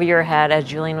bubble over your head as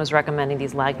Julian was recommending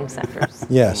these lagging sectors.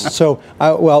 Yes. So,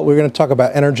 we're going to talk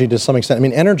about energy to some extent. I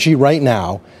mean, energy right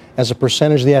now as a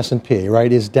percentage of the S&P,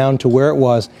 right, is down to where it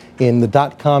was in the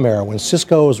dot-com era when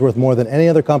Cisco was worth more than any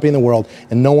other company in the world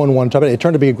and no one wanted to talk about it. It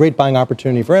turned to be a great buying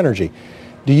opportunity for energy.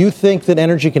 Do you think that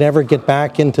energy can ever get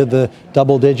back into the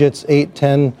double digits, 8,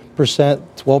 10%, 12%,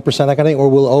 that kind of thing, or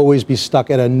will it always be stuck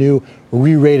at a new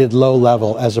re-rated low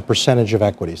level as a percentage of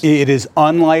equities? It is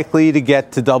unlikely to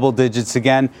get to double digits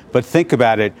again, but think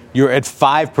about it. You're at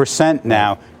 5%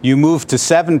 now. You move to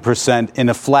 7% in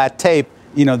a flat tape.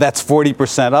 That's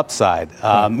 40% upside.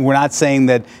 We're not saying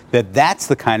that's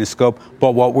the kind of scope,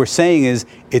 but what we're saying is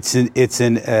it's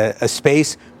in a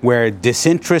space where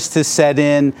disinterest has set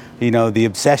in, the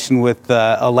obsession with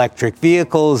electric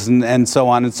vehicles and so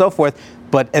on and so forth.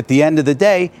 But at the end of the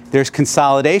day, there's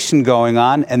consolidation going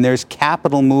on and there's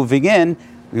capital moving in,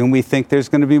 and we think there's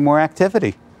going to be more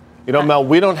activity. Mel,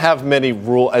 we don't have many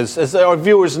rules, as our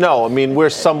viewers know. I mean,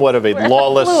 we're somewhat of a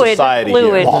lawless society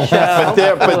here.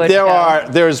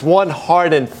 But there's one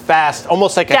hard and fast,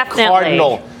 almost like a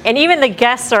cardinal. And even the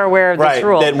guests are aware of this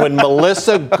rule. Then when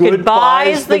Melissa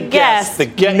goodbyes the guest, no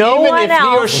even one if he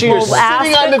or she is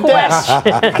sitting on the desk,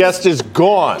 the guest is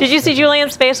gone. Did you see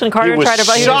Julian's face when Carter tried to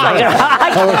buy? He was like,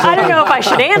 I don't know if I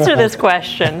should answer this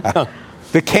question.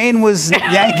 The cane was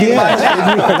yanking my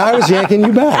back. And I was yanking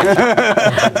you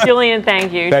back. Julian,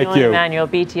 thank you. Thank Julian you. Emanuel,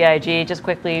 BTIG. Just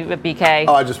quickly, BK.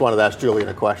 Oh, I just wanted to ask Julian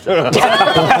a question. No,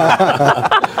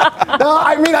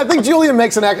 I think Julian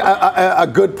makes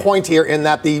a good point here in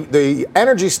that the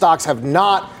energy stocks have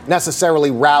not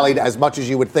necessarily rallied as much as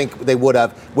you would think they would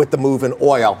have with the move in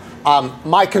oil.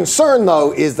 My concern,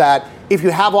 though, is that if you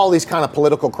have all these kind of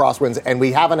political crosswinds and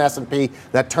we have an S&P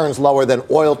that turns lower, then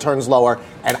oil turns lower,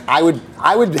 and I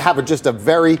would have just a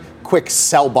very quick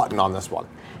sell button on this one.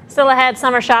 Still ahead,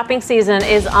 summer shopping season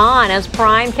is on as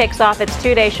Prime kicks off its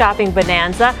 2-day shopping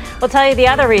bonanza. We'll tell you the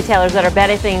other retailers that are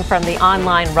benefiting from the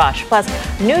online rush. Plus,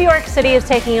 New York City is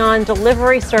taking on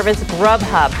delivery service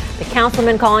Grubhub. The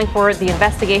councilman calling for the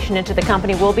investigation into the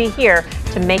company will be here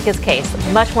to make his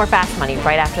case. Much more Fast Money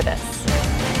right after this.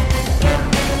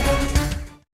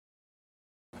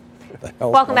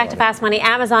 Welcome back to Fast Money.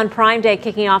 Amazon Prime Day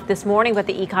kicking off this morning, but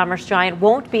the e-commerce giant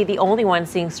won't be the only one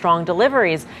seeing strong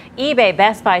deliveries. eBay,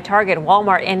 Best Buy, Target,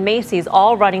 Walmart, and Macy's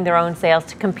all running their own sales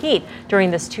to compete during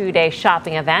this 2-day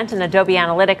shopping event. And Adobe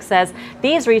Analytics says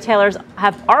these retailers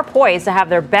are poised to have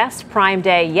their best Prime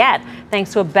Day yet,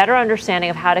 thanks to a better understanding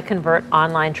of how to convert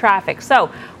online traffic.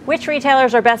 So, which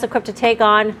retailers are best equipped to take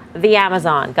on the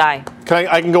Amazon? Guy?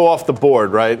 I can go off the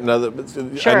board, right?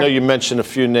 Sure. I know you mentioned a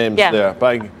few names there.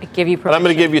 But I'm going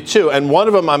to give you two. And one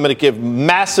of them I'm going to give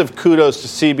massive kudos to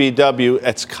CBW.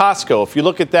 It's Costco. If you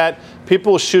look at that,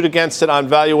 people will shoot against it on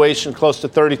valuation close to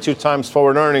 32 times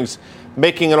forward earnings,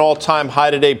 making an all-time high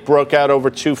today, broke out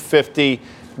over 250.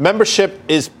 Membership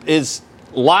is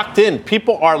locked in.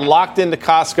 People are locked into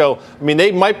Costco. I mean,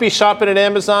 they might be shopping at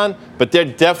Amazon, but they're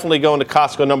definitely going to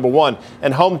Costco number one.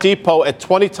 And Home Depot at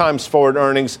 20 times forward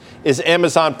earnings is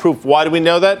Amazon proof. Why do we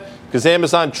know that? Because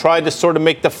Amazon tried to sort of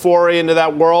make the foray into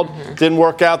that world. Didn't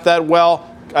work out that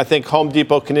well. I think Home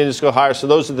Depot continues to go higher. So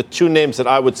those are the two names that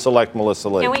I would select, Melissa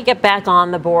Lee. Can we get back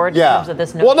on the board in terms of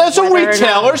this? Well, those are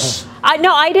retailers.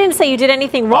 No, I didn't say you did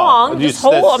anything wrong. It's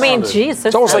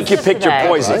almost like you picked your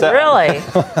poison. Really?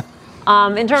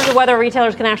 In terms of whether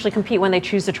retailers can actually compete when they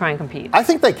choose to try and compete. I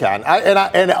think they can.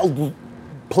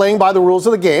 Playing by the rules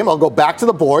of the game, I'll go back to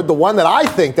the board. The one that I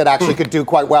think that actually could do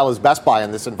quite well is Best Buy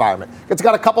in this environment. It's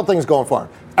got a couple things going for it.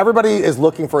 Everybody is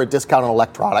looking for a discount on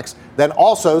electronics. Then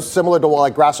also, similar to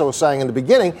what Grasso was saying in the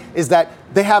beginning, is that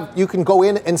you can go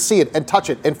in and see it and touch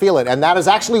it and feel it. And that has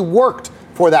actually worked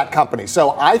for that company.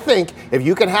 So I think if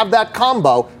you can have that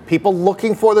combo, people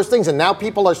looking for those things, and now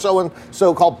people are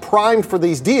so-called primed for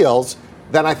these deals,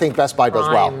 then I think Best Buy does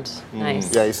well.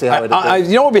 Nice. Yeah, you see how it is.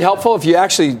 You know what would be helpful if you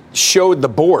actually showed the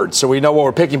board so we know what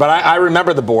we're picking. But I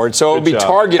remember the board, so it would be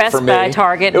Target for me. Best Buy,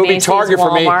 Target, it would Macy's, be Target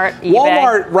Walmart, for me. eBay.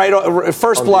 Walmart, right?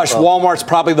 First blush, Walmart's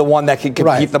probably the one that can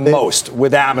compete the most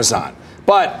with Amazon.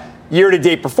 But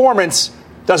year-to-date performance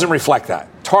doesn't reflect that.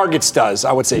 Target's does.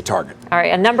 I would say Target. All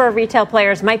right. A number of retail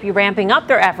players might be ramping up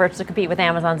their efforts to compete with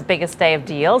Amazon's biggest day of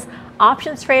deals.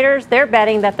 Options traders, they're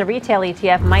betting that the retail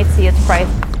ETF might see its price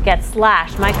get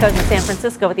slashed. Mike Coase in San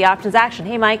Francisco with the options action.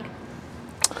 Hey, Mike.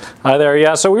 Hi there.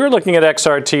 Yeah, so we were looking at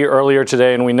XRT earlier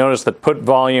today, and we noticed that put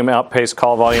volume outpaced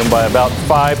call volume by about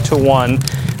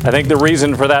 5-1. I think the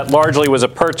reason for that largely was a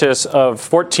purchase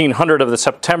of 1,400 of the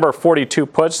September 42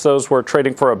 puts. Those were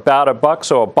trading for about $1.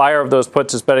 So a buyer of those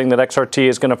puts is betting that XRT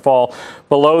is going to fall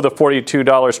below the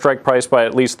 $42 strike price by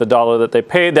at least the dollar that they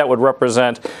paid. That would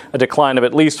represent a decline of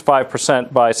at least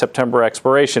 5% by September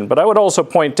expiration. But I would also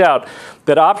point out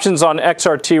that options on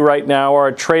XRT right now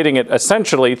are trading at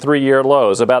essentially 3-year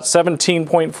lows, about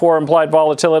 17.4 implied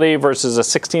volatility versus a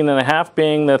 16.5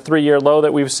 being the 3-year low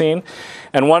that we've seen.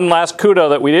 And one last kudo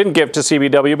that we didn't give to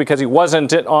CBW because he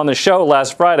wasn't on the show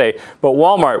last Friday, but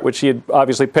Walmart, which he had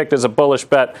obviously picked as a bullish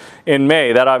bet in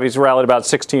May, that obviously rallied about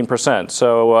 16%.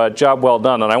 So job well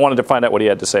done. And I wanted to find out what he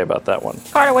had to say about that one.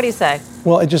 Carter, what do you say?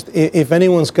 Well, if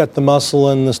anyone's got the muscle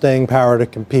and the staying power to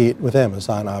compete with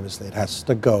Amazon, obviously it has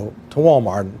to go to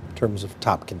Walmart in terms of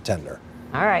top contender.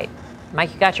 All right.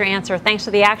 Mike, you got your answer. Thanks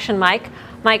for the action, Mike.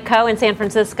 Mike Coe in San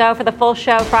Francisco for the full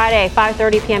show Friday,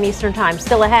 5:30 p.m. Eastern Time.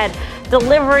 Still ahead,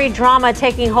 delivery drama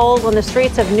taking hold on the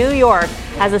streets of New York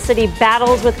as the city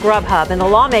battles with Grubhub, and the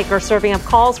lawmaker serving up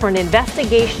calls for an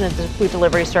investigation into the food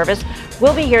delivery service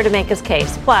will be here to make his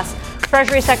case. Plus,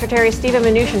 Treasury Secretary Steven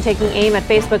Mnuchin taking aim at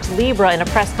Facebook's Libra in a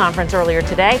press conference earlier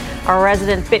today. Our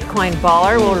resident Bitcoin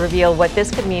baller will reveal what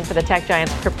this could mean for the tech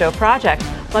giant's crypto project.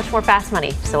 Much more Fast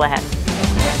Money still ahead.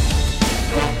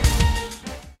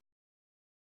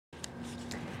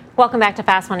 Welcome back to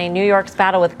Fast Money. New York's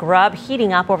battle with Grub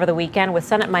heating up over the weekend, with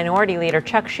Senate Minority Leader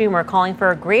Chuck Schumer calling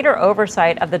for a greater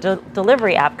oversight of the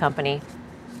delivery app company.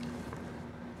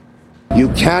 You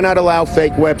cannot allow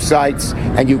fake websites,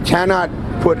 and you cannot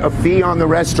put a fee on the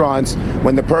restaurants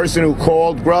when the person who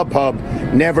called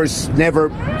Grubhub never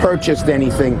purchased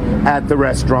anything at the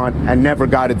restaurant and never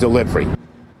got a delivery.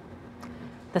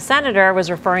 The senator was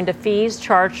referring to fees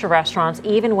charged to restaurants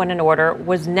even when an order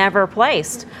was never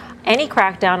placed. Any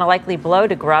crackdown a likely blow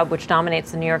to Grub, which dominates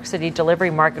the New York City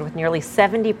delivery market with nearly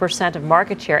 70% of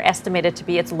market share, estimated to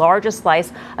be its largest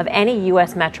slice of any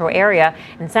U.S. metro area.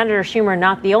 And Senator Schumer,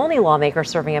 not the only lawmaker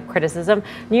serving up criticism.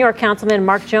 New York Councilman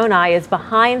Mark Gjonaj is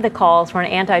behind the calls for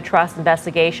an antitrust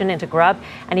investigation into Grub,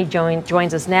 and he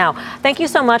joins us now. Thank you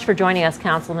so much for joining us,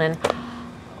 Councilman.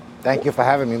 Thank you for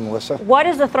having me, Melissa. What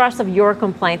is the thrust of your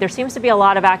complaint? There seems to be a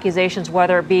lot of accusations,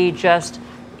 whether it be just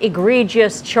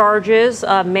egregious charges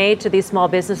made to these small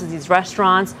businesses, these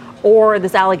restaurants, or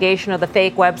this allegation of the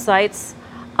fake websites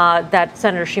that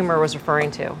Senator Schumer was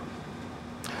referring to?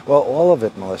 Well, all of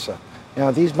it, Melissa. You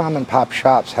know, these mom and pop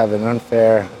shops have an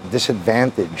unfair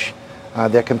disadvantage.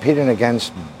 They're competing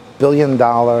against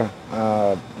billion-dollar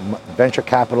venture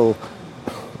capital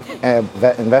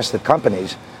invested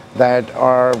companies that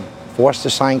are forced to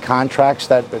sign contracts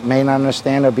that may not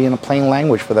understand or be in a plain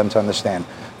language for them to understand.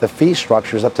 The fee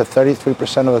structure is up to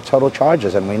 33% of the total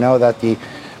charges, and we know that the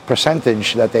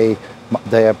percentage that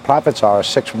their profits are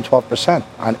 6 from 12%.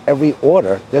 On every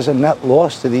order, there's a net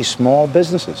loss to these small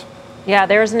businesses. Yeah,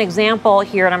 there's an example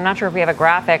here, and I'm not sure if we have a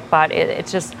graphic, but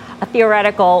it's just a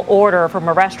theoretical order from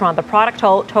a restaurant. The product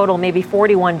total may be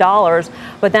 $41,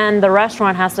 but then the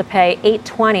restaurant has to pay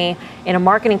 $8.20 in a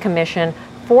marketing commission,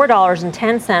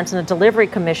 $4.10 in a delivery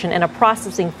commission, and a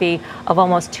processing fee of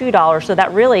almost $2. So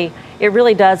that really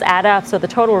does add up. So the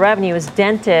total revenue is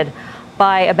dented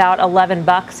by about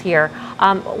 $11 here.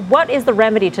 What is the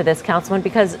remedy to this, Councilman?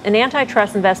 Because an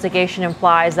antitrust investigation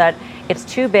implies that it's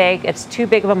too big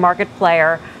of a market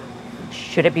player.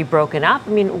 Should it be broken up?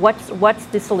 I mean, what's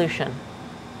the solution?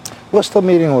 We're still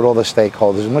meeting with all the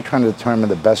stakeholders, and we're trying to determine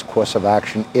the best course of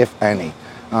action, if any.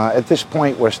 At this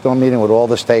point, we're still meeting with all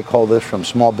the stakeholders, from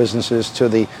small businesses to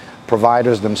the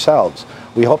providers themselves.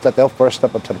 We hope that they'll first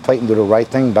step up to the plate and do the right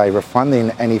thing by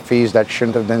refunding any fees that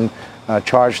shouldn't have been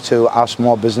charged to our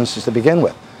small businesses to begin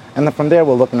with. And then from there,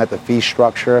 we're looking at the fee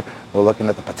structure. We're looking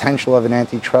at the potential of an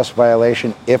antitrust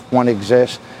violation, if one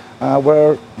exists.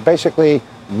 We're basically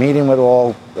meeting with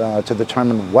all to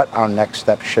determine what our next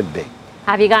step should be.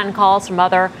 Have you gotten calls from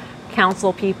other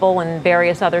council people in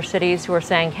various other cities who are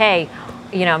saying, hey,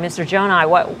 you know, Mr. Gjonaj,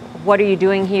 what are you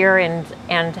doing here,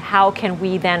 and how can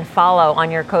we then follow on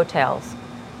your coattails?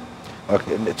 Look,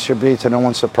 it should be to no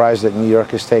one's surprise that New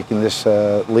York is taking this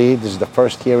lead. This is the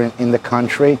first hearing in the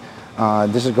country.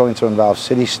 This is going to involve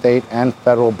city, state, and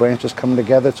federal branches coming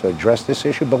together to address this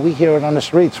issue, but we hear it on the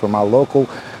streets from our local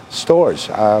stores.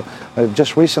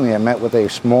 Just recently I met with a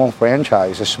small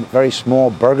franchise, a very small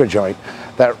burger joint,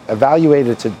 that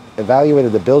evaluated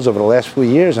the bills over the last few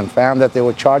years and found that there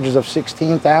were charges of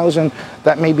 $16,000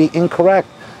 that may be incorrect.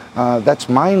 That's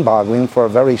mind-boggling for a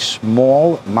very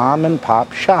small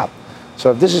mom-and-pop shop.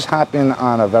 So if this is happening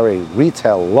on a very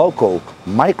retail, local,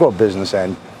 micro-business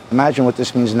end, imagine what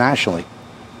this means nationally.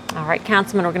 All right,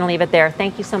 Councilman, we're going to leave it there.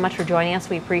 Thank you so much for joining us.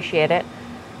 We appreciate it.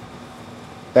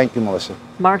 Thank you, Melissa.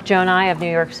 Mark Gjonaj of New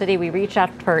York City. We reached out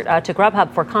to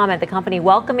Grubhub for comment. The company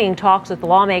welcoming talks with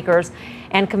lawmakers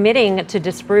and committing to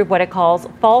disprove what it calls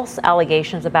false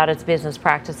allegations about its business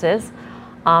practices.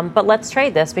 But let's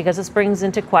trade this, because this brings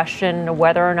into question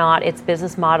whether or not its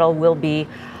business model will be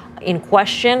in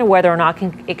question whether or not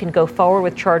it can go forward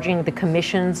with charging the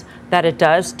commissions that it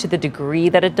does to the degree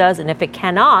that it does? And if it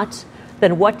cannot,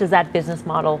 then what does that business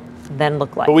model then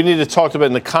look like? But we need to talk about it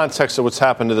in the context of what's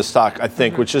happened to the stock, I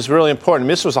think, which is really important.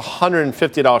 This was a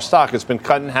 $150 stock. It's been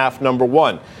cut in half, number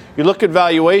one. You look at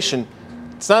valuation,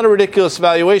 it's not a ridiculous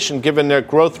valuation given their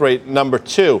growth rate, number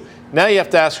two. Now you have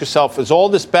to ask yourself, is all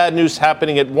this bad news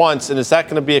happening at once, and is that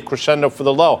going to be a crescendo for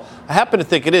the low? I happen to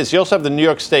think it is. You also have the New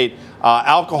York State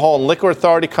Alcohol and Liquor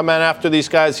Authority come out after these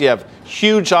guys. You have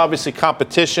huge, obviously,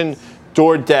 competition.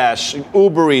 DoorDash,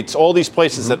 Uber Eats, all these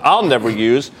places that I'll never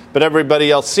use, but everybody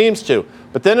else seems to.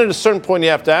 But then at a certain point, you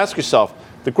have to ask yourself,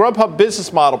 the Grubhub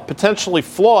business model, potentially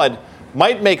flawed,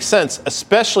 might make sense,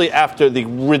 especially after the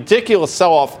ridiculous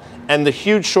sell-off and the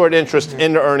huge short interest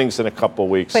in the earnings in a couple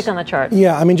of weeks. Quick on the chart.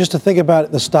 Yeah, I mean, just to think about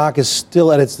it, the stock is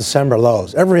still at its December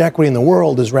lows. Every equity in the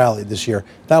world has rallied this year.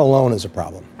 That alone is a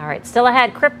problem. All right, still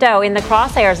ahead, crypto in the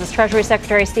crosshairs as Treasury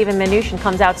Secretary Steven Mnuchin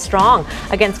comes out strong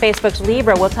against Facebook's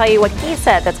Libra. We'll tell you what he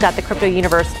said that's got the crypto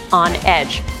universe on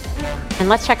edge. And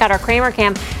let's check out our Cramer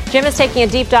Cam. Jim is taking a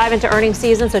deep dive into earnings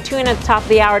season, so tune in at the top of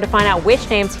the hour to find out which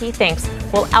names he thinks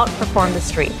will outperform the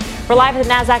street. We're live at the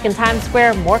NASDAQ in Times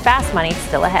Square. More Fast Money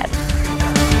still ahead.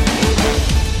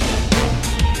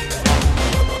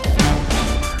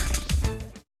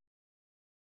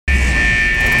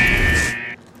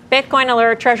 Bitcoin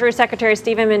alert, Treasury Secretary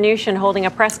Steven Mnuchin holding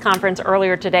a press conference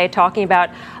earlier today talking about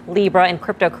Libra and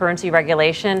cryptocurrency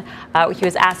regulation. He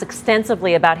was asked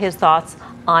extensively about his thoughts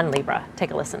on Libra.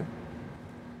 Take a listen.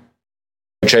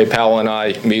 Jay Powell and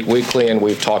I meet weekly, and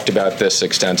we've talked about this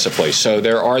extensively. So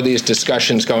there are these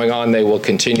discussions going on. They will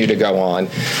continue to go on.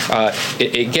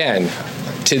 Again,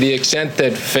 to the extent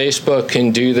that Facebook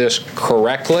can do this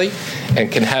correctly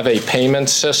and can have a payment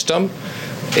system,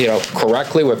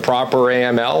 correctly with proper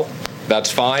AML,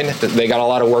 that's fine. They got a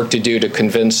lot of work to do to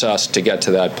convince us to get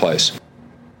to that place.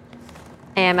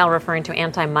 AML referring to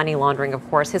anti-money laundering, of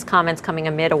course. His comments coming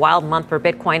amid a wild month for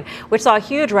Bitcoin, which saw a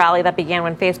huge rally that began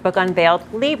when Facebook unveiled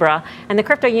Libra. And the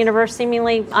crypto universe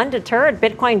seemingly undeterred.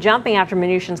 Bitcoin jumping after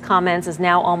Mnuchin's comments is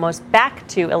now almost back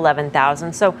to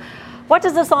 11,000. So what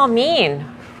does this all mean?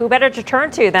 Who better to turn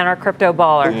to than our crypto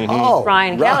baller?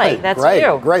 Brian Kelly. That's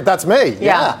you. Great, that's me.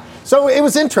 Yeah. So it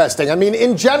was interesting. I mean,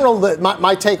 in general,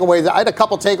 my takeaways, I had a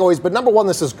couple takeaways, but number one,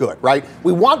 this is good, right?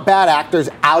 We want bad actors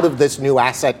out of this new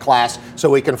asset class so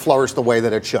we can flourish the way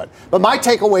that it should. But my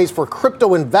takeaways for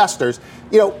crypto investors,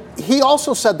 he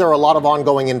also said there are a lot of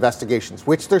ongoing investigations,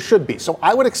 which there should be. So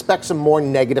I would expect some more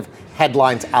negative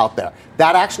headlines out there.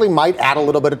 That actually might add a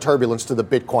little bit of turbulence to the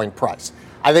Bitcoin price.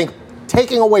 I think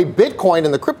taking away Bitcoin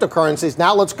and the cryptocurrencies,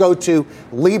 now let's go to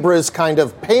Libra's kind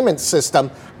of payment system.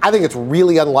 I think it's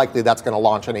really unlikely that's going to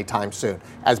launch anytime soon.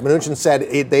 As Mnuchin said,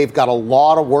 they've got a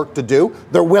lot of work to do.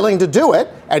 They're willing to do it,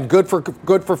 and good for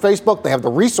Facebook. They have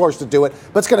the resource to do it,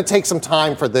 but it's going to take some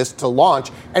time for this to launch.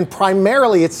 And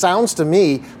primarily, it sounds to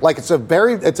me like it's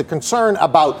a concern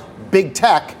about big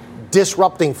tech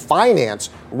disrupting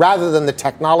finance rather than the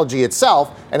technology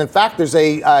itself. And in fact, there's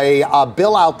a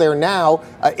bill out there now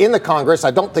in the Congress.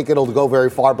 I don't think it'll go very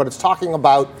far, but it's talking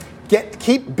about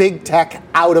keep big tech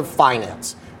out of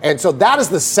finance. And so that is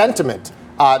the sentiment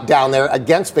down there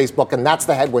against Facebook, and that's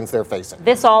the headwinds they're facing.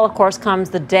 This all, of course, comes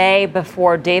the day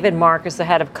before David Marcus, the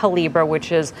head of Calibra,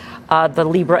 which is the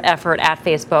Libra effort at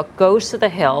Facebook, goes to the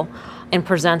Hill and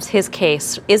presents his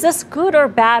case. Is this good or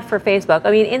bad for Facebook?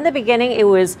 I mean, in the beginning, it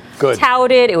was good.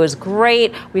 Touted. It was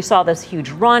great. We saw this huge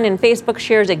run in Facebook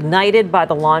shares ignited by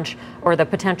the launch or the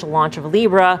potential launch of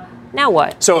Libra. Now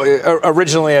what? So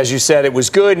originally, as you said, it was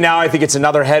good. Now I think it's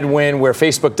another headwind where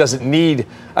Facebook doesn't need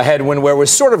a headwind, where it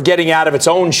was sort of getting out of its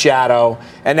own shadow,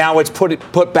 and now it's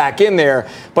put back in there.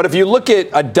 But if you look at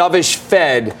a dovish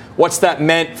Fed, what's that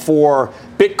meant for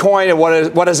Bitcoin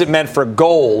and what has it meant for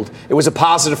gold? It was a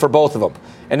positive for both of them.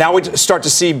 And now we start to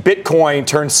see Bitcoin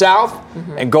turn south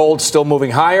and gold still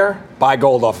moving higher. Buy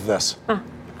gold off of this.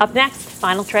 Up next,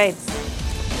 final trades.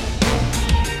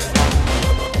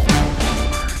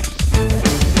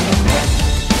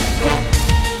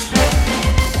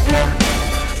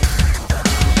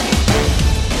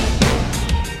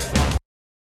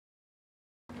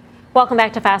 Welcome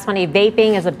back to Fast Money.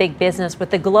 Vaping is a big business, with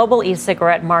the global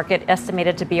e-cigarette market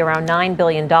estimated to be around $9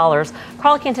 billion.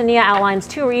 Carl Quintanilla outlines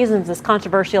 2 reasons this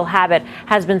controversial habit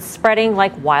has been spreading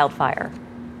like wildfire.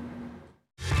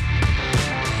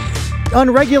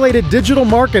 Unregulated digital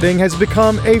marketing has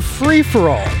become a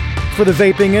free-for-all for the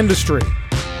vaping industry.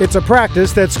 It's a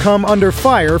practice that's come under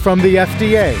fire from the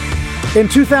FDA. In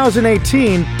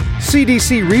 2018,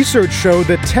 CDC research showed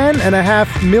that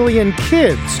 10.5 million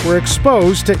kids were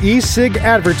exposed to e-cig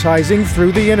advertising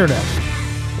through the internet.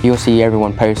 you'll see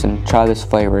everyone posting, try this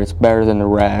flavor, it's better than the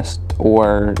rest,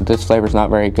 or this flavor's not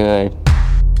very good.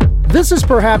 This is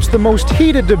perhaps the most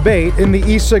heated debate in the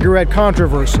e-cigarette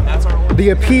controversy. The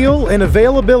appeal and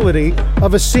availability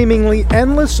of a seemingly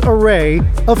endless array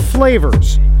of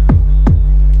flavors.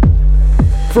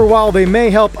 For while they may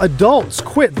help adults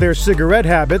quit their cigarette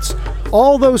habits,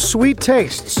 all those sweet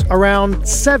tastes, around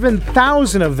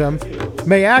 7,000 of them,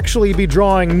 may actually be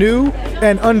drawing new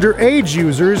and underage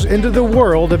users into the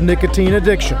world of nicotine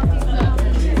addiction.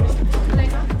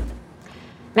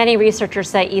 Many researchers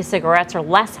say e-cigarettes are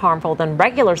less harmful than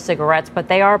regular cigarettes, but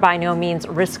they are by no means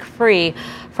risk-free.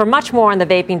 For much more on the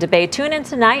vaping debate, tune in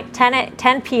tonight,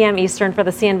 10 p.m. Eastern, for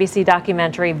the CNBC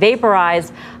documentary,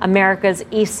 Vaporize, America's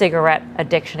E-Cigarette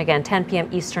Addiction. Again, 10 p.m.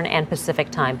 Eastern and Pacific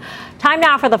time. Time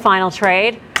now for the final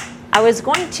trade. I was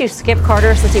going to skip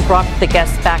Carter since he brought the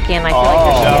guests back in. I feel like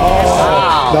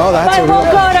there's no, that's but we'll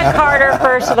go to Carter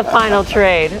first for the final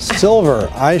trade. Silver,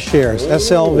 iShares,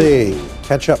 SLV,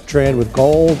 catch-up trade with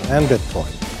gold and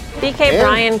Bitcoin. BK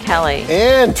Brian Kelly.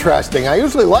 Interesting. I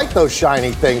usually like those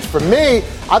shiny things. For me,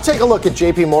 I'll take a look at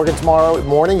JP Morgan tomorrow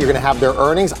morning. You're going to have their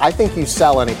earnings. I think you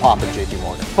sell any pop at JP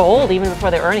Morgan. Bold, even before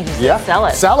the earnings, you sell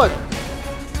it. Sell it.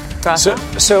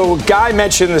 So Guy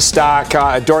mentioned the stock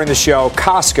during the show,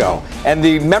 Costco, and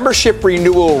the membership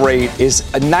renewal rate is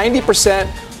 90%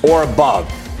 or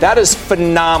above. That is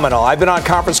phenomenal. I've been on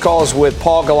conference calls with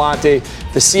Paul Galante,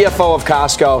 the CFO of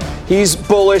Costco. He's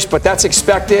bullish, but that's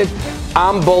expected.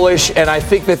 I'm bullish, and I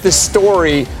think that this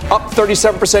story, up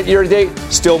 37% year to date,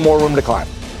 still more room to climb.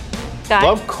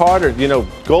 Love Carter.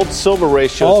 Gold-silver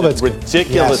ratio is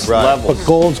ridiculous levels. But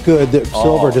gold's good.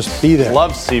 Silver, just be there.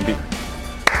 Love CB.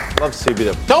 Love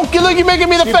CBW. Don't look, you're making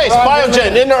me the face.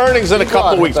 Biogen in the earnings in a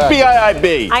couple weeks.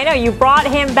 BIIB. I know, you brought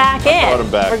him back in. Brought him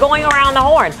back. We're going around the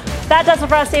horn. That does it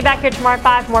for us. See you back here tomorrow at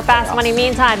 5 for more Fast Money.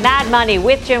 Meantime, Mad Money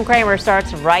with Jim Cramer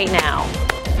starts right now.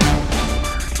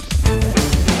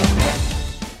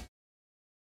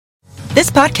 This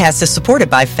podcast is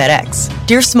supported by FedEx.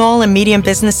 Dear small and medium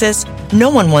businesses, no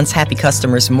one wants happy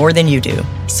customers more than you do.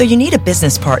 So you need a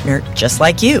business partner just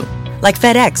like you. Like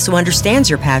FedEx, who understands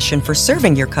your passion for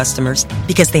serving your customers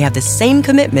because they have the same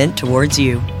commitment towards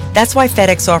you. That's why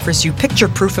FedEx offers you picture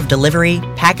proof of delivery,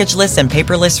 packageless and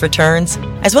paperless returns,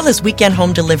 as well as weekend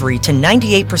home delivery to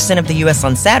 98% of the U.S.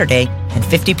 on Saturday and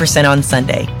 50% on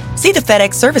Sunday. See the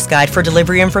FedEx service guide for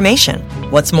delivery information.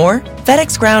 What's more,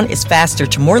 FedEx Ground is faster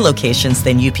to more locations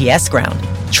than UPS Ground.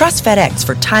 Trust FedEx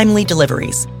for timely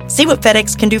deliveries. See what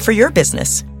FedEx can do for your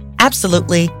business.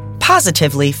 Absolutely,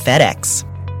 positively FedEx.